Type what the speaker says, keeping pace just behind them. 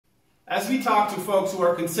As we talk to folks who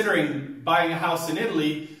are considering buying a house in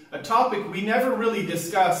Italy, a topic we never really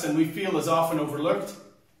discuss and we feel is often overlooked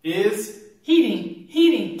is heating.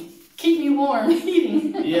 Keep me warm,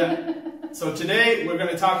 heating. Yeah. So today we're going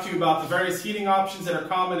to talk to you about the various heating options that are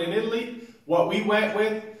common in Italy, what we went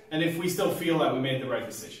with, and if we still feel that we made the right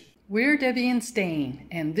decision. We're Debbie and Stain,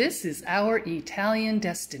 and this is our Italian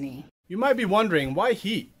destiny. You might be wondering, why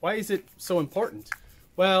heat? Why is it so important?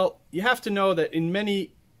 Well, you have to know that in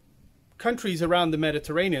many countries around the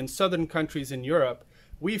Mediterranean, southern countries in Europe,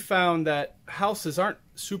 we found that houses aren't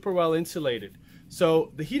super well insulated.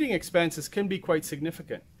 So the heating expenses can be quite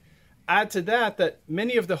significant. Add to that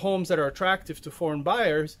many of the homes that are attractive to foreign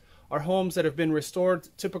buyers are homes that have been restored,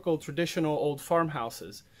 typical traditional old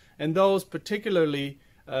farmhouses. And those particularly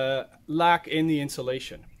lack in the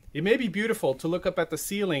insulation. It may be beautiful to look up at the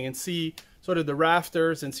ceiling and see sort of the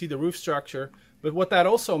rafters and see the roof structure, but what that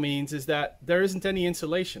also means is that there isn't any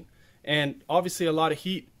insulation. And obviously a lot of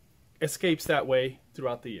heat escapes that way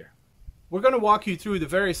throughout the year. We're going to walk you through the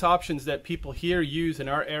various options that people here use in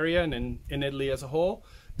our area and in Italy as a whole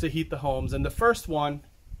to heat the homes. And the first one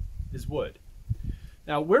is wood.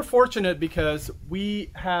 Now we're fortunate because we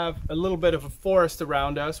have a little bit of a forest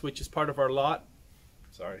around us, which is part of our lot.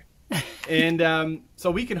 Sorry. And so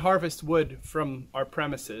we can harvest wood from our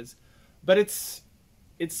premises, but it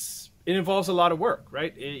involves a lot of work,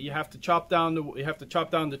 right? You have to chop down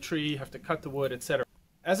the tree, you have to cut the wood, etc.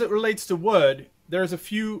 As it relates to wood, there's a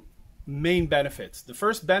few main benefits. The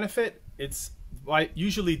first benefit, it's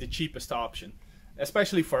usually the cheapest option.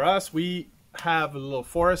 Especially for us, we have a little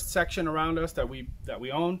forest section around us that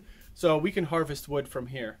we own, so we can harvest wood from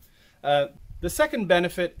here. The second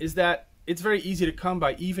benefit is that it's very easy to come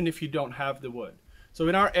by even if you don't have the wood. So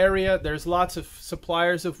in our area, there's lots of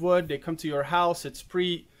suppliers of wood. They come to your house, it's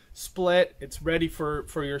pre-split, it's ready for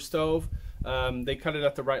your stove. They cut it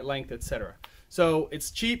at the right length, etc. So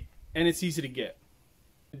it's cheap and it's easy to get.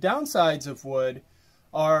 The downsides of wood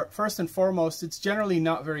are, first and foremost, it's generally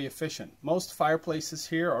not very efficient. Most fireplaces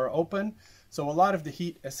here are open, so a lot of the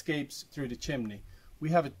heat escapes through the chimney. We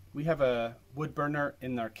have a wood burner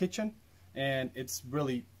in our kitchen, and it's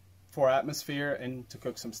really for atmosphere and to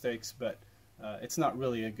cook some steaks, but it's not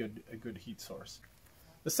really a good heat source.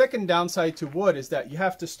 The second downside to wood is that you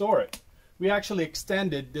have to store it. We actually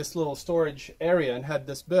extended this little storage area and had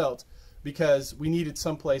this built because we needed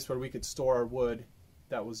some place where we could store our wood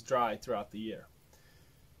that was dry throughout the year.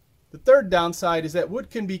 The third downside is that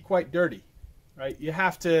wood can be quite dirty, right? You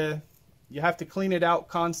have to clean it out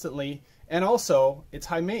constantly, and also it's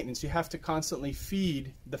high maintenance. You have to constantly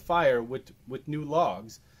feed the fire with new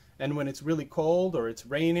logs. And when it's really cold or it's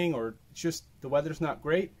raining or just the weather's not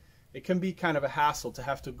great, it can be kind of a hassle to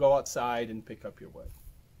have to go outside and pick up your wood.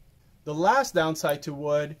 The last downside to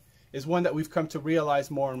wood is one that we've come to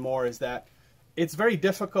realize more and more, is that it's very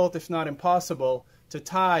difficult, if not impossible, to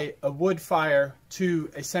tie a wood fire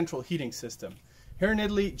to a central heating system. Here in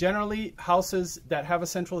Italy, generally, houses that have a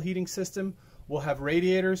central heating system will have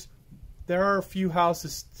radiators. There are a few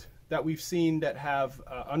houses that we've seen that have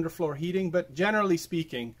underfloor heating, but generally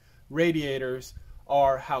speaking, radiators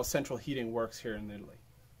are how central heating works here in Italy.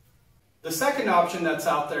 The second option that's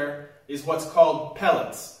out there is what's called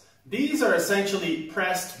pellets. These are essentially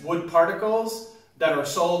pressed wood particles that are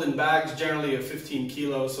sold in bags, generally of 15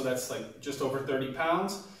 kilos, so that's like just over 30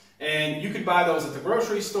 pounds. And you could buy those at the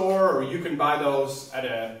grocery store, or you can buy those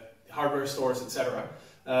at hardware stores, etc.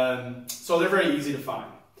 So they're very easy to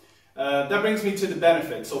find. That brings me to the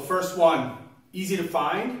benefits. So first one, easy to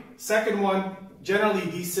find. Second one, generally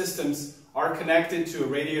these systems are connected to a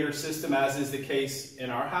radiator system, as is the case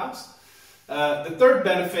in our house. The third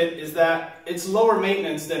benefit is that it's lower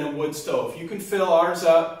maintenance than a wood stove. You can fill ours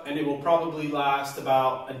up and it will probably last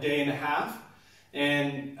about a day and a half.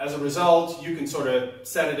 And as a result, you can sort of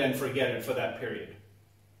set it and forget it for that period.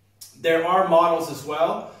 There are models as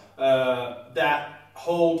well that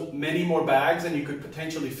hold many more bags, and you could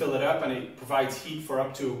potentially fill it up and it provides heat for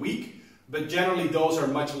up to a week. But generally those are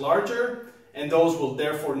much larger, and those will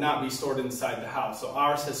therefore not be stored inside the house. So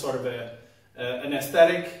ours has sort of an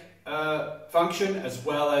aesthetic function as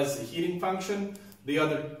well as a heating function. The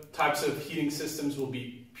other types of heating systems will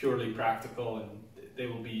be purely practical, and they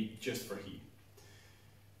will be just for heat.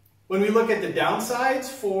 When we look at the downsides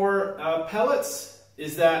for pellets,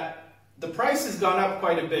 is that the price has gone up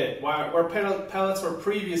quite a bit. Where pellets were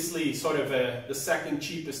previously sort of the second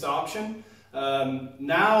cheapest option,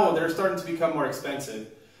 now they're starting to become more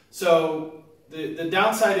expensive. So the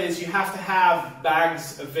downside is you have to have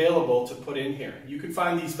bags available to put in here. You can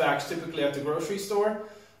find these bags typically at the grocery store,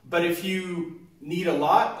 but if you need a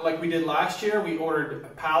lot, like we did last year, we ordered a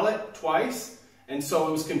pallet twice, And so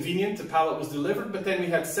it was convenient, the pallet was delivered, but then we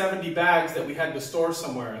had 70 bags that we had to store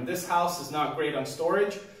somewhere. And this house is not great on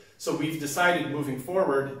storage, so we've decided moving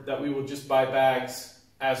forward that we will just buy bags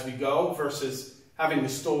as we go versus having to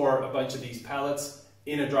store a bunch of these pallets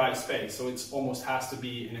in a dry space. So it almost has to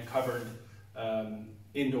be in a covered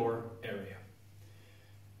indoor area.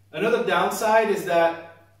 Another downside is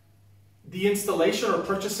that the installation or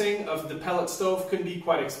purchasing of the pellet stove can be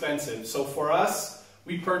quite expensive. So for us,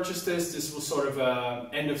 we purchased this was sort of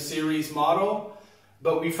an end of series model,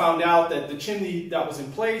 but we found out that the chimney that was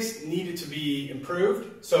in place needed to be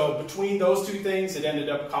improved. So between those two things, it ended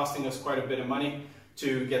up costing us quite a bit of money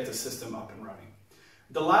to get the system up and running.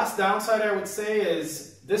 The last downside I would say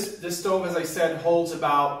is this stove, as I said, holds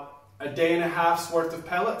about a day and a half's worth of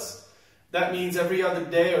pellets. That means every other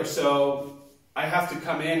day or so, I have to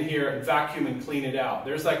come in here and vacuum and clean it out.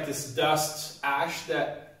 There's like this dust ash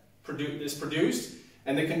that is produced,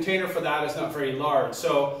 and the container for that is not very large.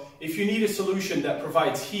 So if you need a solution that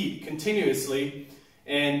provides heat continuously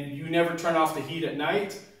and you never turn off the heat at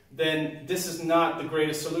night, then this is not the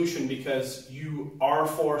greatest solution because you are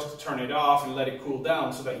forced to turn it off and let it cool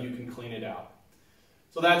down so that you can clean it out.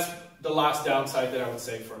 So that's the last downside that I would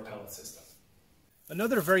say for a pellet system.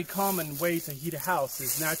 Another very common way to heat a house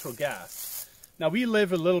is natural gas. Now we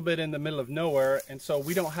live a little bit in the middle of nowhere, and so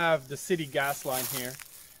we don't have the city gas line here.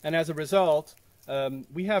 And as a result,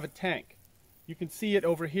 we have a tank. You can see it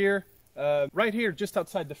over here, right here just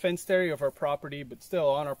outside the fenced area of our property, but still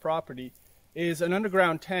on our property, is an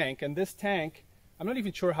underground tank. And this tank, I'm not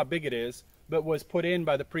even sure how big it is, but was put in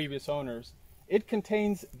by the previous owners. It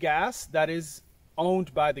contains gas that is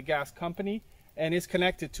owned by the gas company and is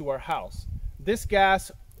connected to our house. This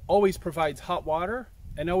gas always provides hot water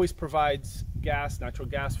and always provides gas, natural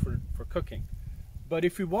gas for cooking. But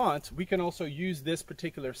if we want, we can also use this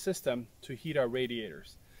particular system to heat our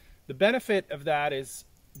radiators. The benefit of that is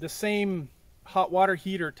the same hot water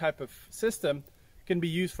heater type of system can be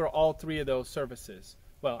used for all three of those services.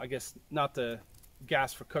 Well, I guess not the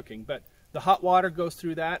gas for cooking, but the hot water goes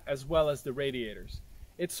through that as well as the radiators.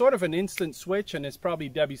 It's sort of an instant switch, and it's probably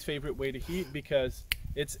Debbie's favorite way to heat because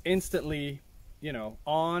it's instantly,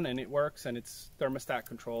 on, and it works, and it's thermostat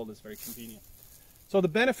controlled. It's very convenient. So the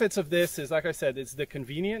benefits of this is, like I said, it's the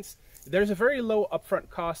convenience. There's a very low upfront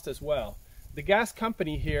cost as well. The gas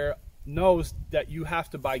company here knows that you have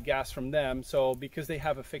to buy gas from them, so because they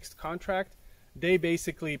have a fixed contract, they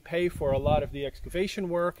basically pay for a lot of the excavation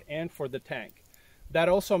work and for the tank. That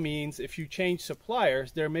also means if you change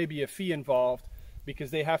suppliers, there may be a fee involved because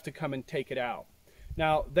they have to come and take it out.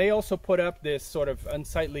 Now, they also put up this sort of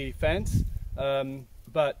unsightly fence,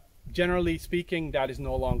 but generally speaking, that is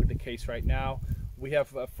no longer the case right now. We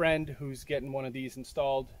have a friend who's getting one of these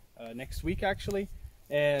installed next week, actually,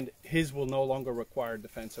 and his will no longer require the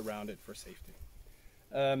fence around it for safety.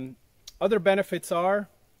 Other benefits are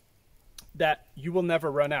that you will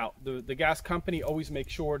never run out. The gas company always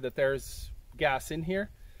makes sure that there's gas in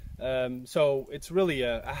here, so it's really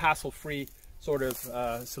a hassle-free sort of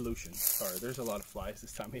solution. Sorry, there's a lot of flies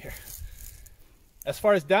this time of year. As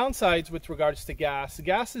far as downsides with regards to gas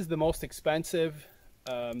is the most expensive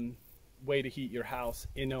way to heat your house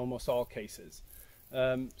in almost all cases.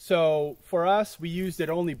 So for us, we used it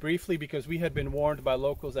only briefly because we had been warned by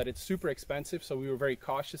locals that it's super expensive, so we were very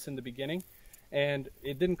cautious in the beginning, and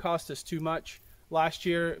it didn't cost us too much last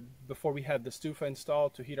year before we had the stufa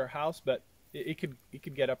installed to heat our house, but it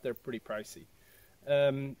could get up there pretty pricey.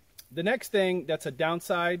 The next thing that's a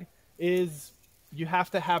downside is you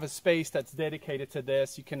have to have a space that's dedicated to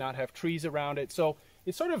this. You cannot have trees around it, so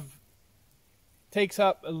it sort of takes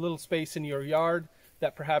up a little space in your yard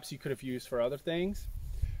that perhaps you could have used for other things.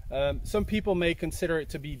 Some people may consider it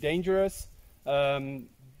to be dangerous.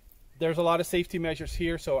 There's a lot of safety measures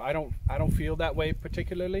here, so I don't feel that way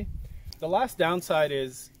particularly. The last downside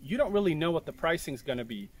is you don't really know what the pricing is going to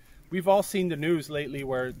be. We've all seen the news lately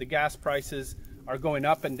where the gas prices are going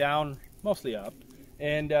up and down, mostly up,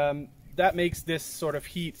 and that makes this sort of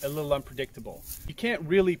heat a little unpredictable. You can't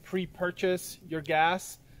really pre-purchase your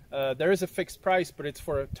gas. There is a fixed price, but it's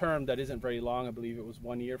for a term that isn't very long. I believe it was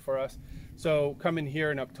 1 year for us. So come in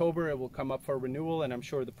here in October, it will come up for renewal, and I'm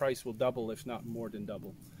sure the price will double, if not more than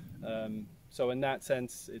double. So in that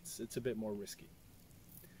sense, it's a bit more risky.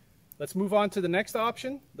 Let's move on to the next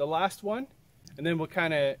option, the last one, and then we'll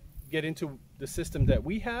kind of get into the system that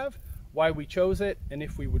we have, why we chose it, and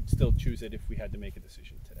if we would still choose it if we had to make a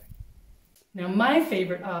decision today. Now, my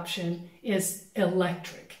favorite option is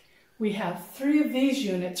electric. We have 3 of these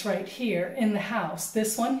units right here in the house.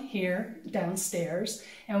 This one here downstairs,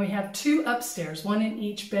 and we have 2 upstairs, 1 in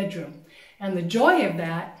each bedroom. And the joy of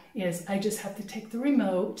that is I just have to take the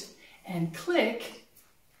remote and click,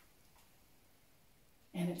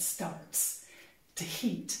 and it starts to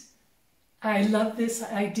heat. I love this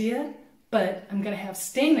idea, but I'm going to have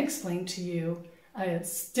Stain explain to you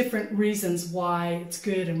different reasons why it's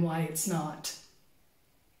good and why it's not.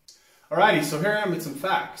 Alrighty, so here I am with some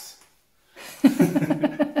facts.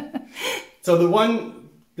 So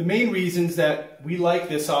the main reasons that we like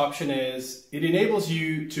this option is it enables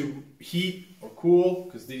you to heat or cool,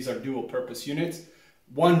 because these are dual purpose units,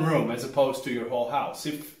 one room as opposed to your whole house.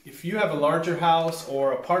 If you have a larger house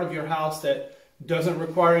or a part of your house that doesn't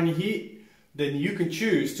require any heat, then you can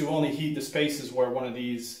choose to only heat the spaces where one of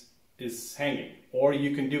these is hanging. Or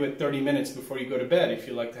you can do it 30 minutes before you go to bed if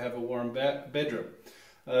you like to have a warm bedroom.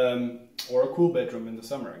 Or a cool bedroom in the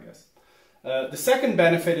summer, I guess. The second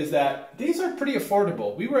benefit is that these are pretty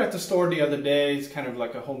affordable. We were at the store the other day, it's kind of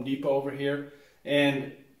like a Home Depot over here,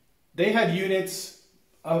 and they had units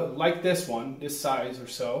like this one, this size or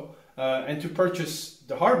so, and to purchase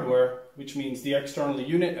the hardware, which means the external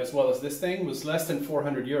unit as well as this thing, was less than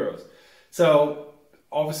 400 euros. So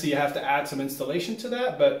obviously you have to add some installation to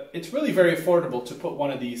that, but it's really very affordable to put one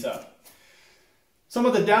of these up. Some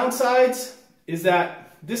of the downsides is that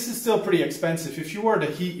this is still pretty expensive. If you were to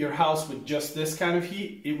heat your house with just this kind of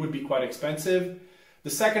heat, it would be quite expensive.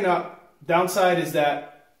 The second downside is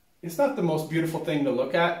that it's not the most beautiful thing to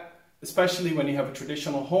look at, especially when you have a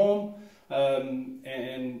traditional home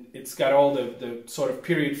and it's got all the sort of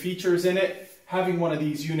period features in it. Having one of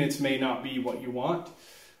these units may not be what you want.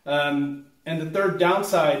 And the third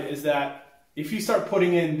downside is that if you start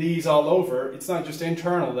putting in these all over, it's not just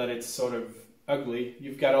internal that it's sort of ugly.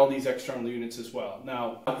 You've got all these external units as well.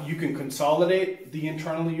 Now, you can consolidate the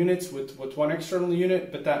internal units with one external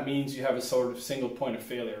unit, but that means you have a sort of single point of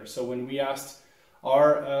failure. So when we asked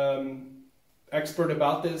our expert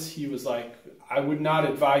about this, he was like, I would not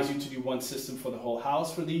advise you to do one system for the whole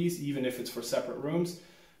house for these, even if it's for separate rooms,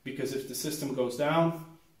 because if the system goes down,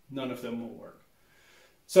 none of them will work.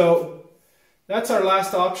 So that's our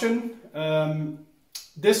last option.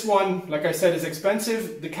 This one, like I said, is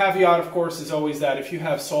expensive. The caveat, of course, is always that if you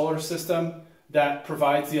have solar system that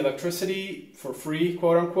provides the electricity for free,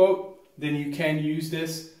 quote unquote, then you can use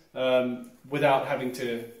this without having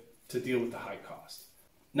to deal with the high cost.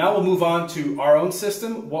 Now we'll move on to our own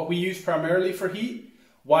system, what we use primarily for heat,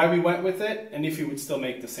 why we went with it, and if you would still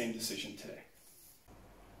make the same decision today.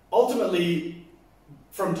 Ultimately,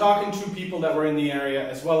 from talking to people that were in the area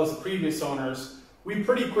as well as the previous owners, we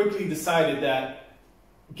pretty quickly decided that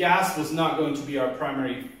gas was not going to be our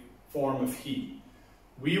primary form of heat.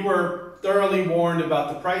 We were thoroughly warned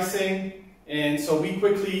about the pricing, and so we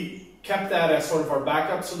quickly kept that as sort of our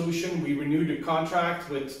backup solution. We renewed a contract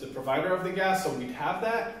with the provider of the gas, so we'd have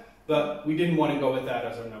that, but we didn't want to go with that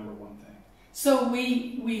as our number one thing. So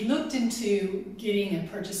we looked into getting and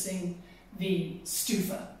purchasing the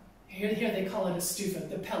stufa. Here they call it a stufa,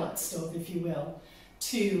 the pellet stove, if you will,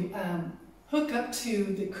 to hook up to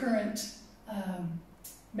the current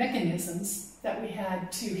mechanisms that we had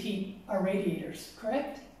to heat our radiators,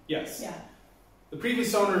 correct? Yes. Yeah. The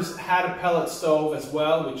previous owners had a pellet stove as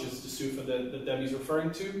well, which is the stufa that Debbie's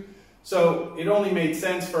referring to. So it only made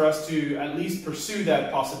sense for us to at least pursue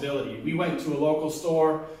that possibility. We went to a local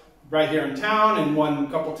store right here in town and one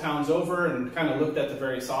couple towns over and kind of looked at the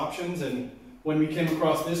various options. And when we came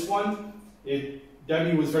across this one,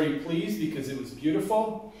 Debbie was very pleased because it was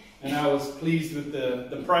beautiful. And I was pleased with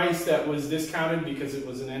the price that was discounted because it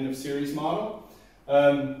was an end of series model.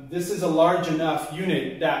 This is a large enough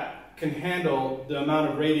unit that can handle the amount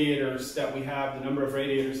of radiators that we have, the number of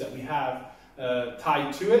radiators that we have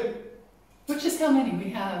tied to it. Which is how many?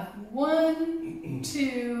 We have 1,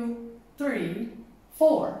 2, 3,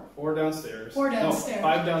 4. 4 downstairs. 4 downstairs. No,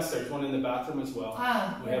 5 downstairs, 1 in the bathroom as well.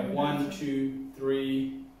 Ah, we have 1, 2,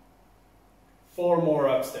 3, 4 more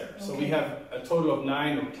upstairs. Okay. So we have a total of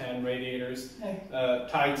 9 or 10 radiators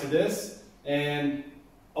tied to this. And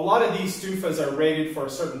a lot of these stufas are rated for a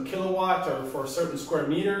certain kilowatt or for certain square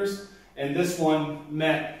meters. And this one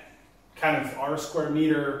met kind of our square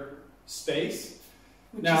meter space.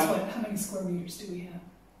 Which is what? How many square meters do we have?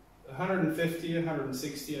 150,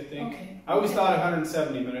 160, I think. Okay. I always thought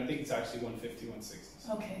 170, but I think it's actually 150,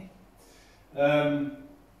 160. Okay.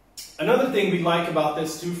 Another thing we like about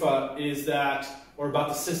this stufa is that, or about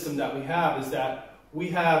the system that we have, is that we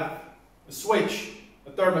have a switch,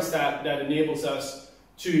 a thermostat that enables us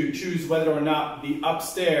to choose whether or not the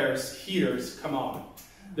upstairs heaters come on.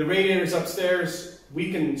 The radiators upstairs, we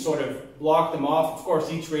can sort of block them off. Of course,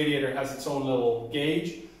 each radiator has its own little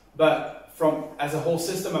gauge, but as a whole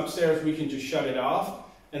system upstairs, we can just shut it off,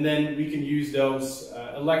 and then we can use those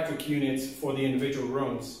electric units for the individual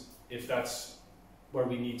rooms if that's where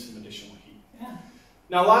we need some additional heat. Yeah.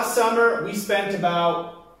 Now last summer we spent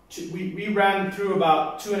we ran through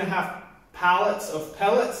about 2.5 pallets of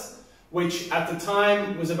pellets, which at the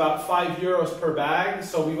time was about €5 per bag.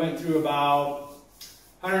 So we went through about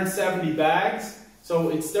 170 bags. So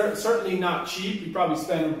it's certainly not cheap. We probably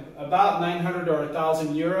spent about 900 or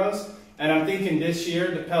 1,000 euros. And I'm thinking this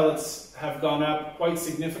year the pellets have gone up quite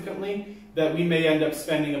significantly, that we may end up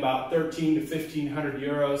spending about 1,300 to 1,500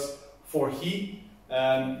 euros for heat.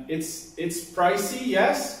 It's pricey,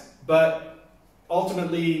 yes, but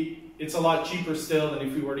ultimately it's a lot cheaper still than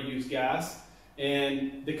if we were to use gas.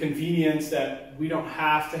 And the convenience that we don't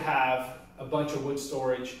have to have a bunch of wood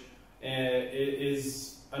storage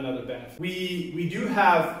is another benefit. We do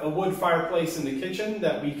have a wood fireplace in the kitchen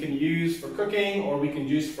that we can use for cooking, or we can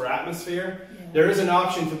use for atmosphere. Yeah. There is an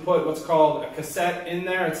option to put what's called a cassette in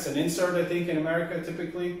there. It's an insert, I think, in America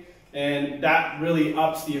typically, and that really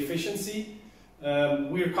ups the efficiency.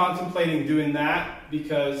 We are contemplating doing that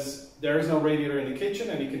because there is no radiator in the kitchen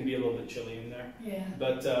and it can be a little bit chilly in there. Yeah.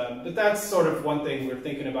 But that's sort of one thing we're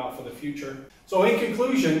thinking about for the future. So in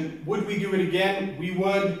conclusion, would we do it again? We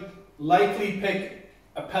would likely pick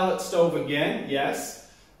a pellet stove again, yes.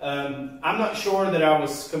 I'm not sure that I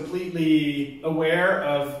was completely aware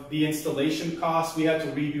of the installation costs. We had to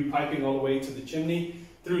redo piping all the way to the chimney,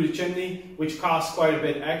 through the chimney, which costs quite a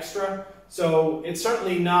bit extra. So it's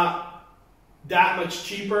certainly not that much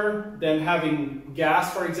cheaper than having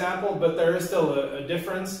gas, for example, but there is still a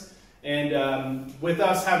difference. And with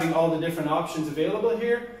us having all the different options available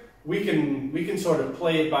here, we can sort of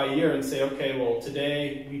play it by ear and say, okay, well,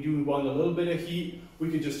 today we do want a little bit of heat. We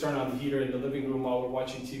could just turn on the heater in the living room while we're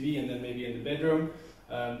watching TV, and then maybe in the bedroom.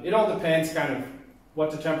 It all depends kind of what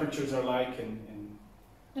the temperatures are like.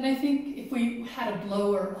 And I think if we had a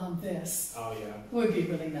blower on this, oh yeah, it would be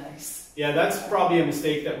really nice. Yeah, that's probably a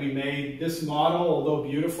mistake that we made. This model, although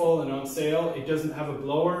beautiful and on sale, it doesn't have a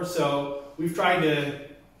blower. So we've tried to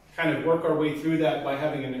kind of work our way through that by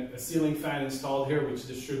having a ceiling fan installed here, which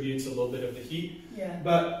distributes a little bit of the heat. Yeah.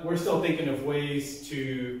 But we're still thinking of ways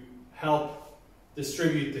to help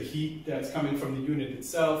distribute the heat that's coming from the unit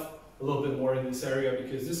itself a little bit more in this area,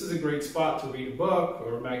 because this is a great spot to read a book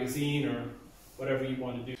or a magazine or whatever you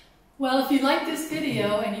want to do. Well, if you liked this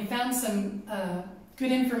video and you found some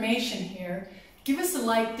good information here, give us a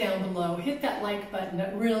like down below. Hit that like button.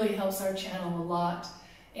 That really helps our channel a lot.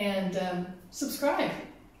 And subscribe.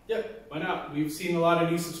 Yep, why not? We've seen a lot of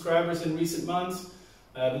new subscribers in recent months.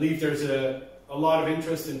 I believe there's a lot of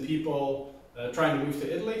interest in people trying to move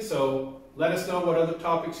to Italy. So let us know what other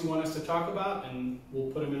topics you want us to talk about, and we'll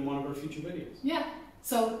put them in one of our future videos. Yeah.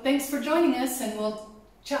 So thanks for joining us, and we'll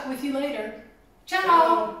chat with you later. Ciao!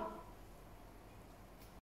 Ciao.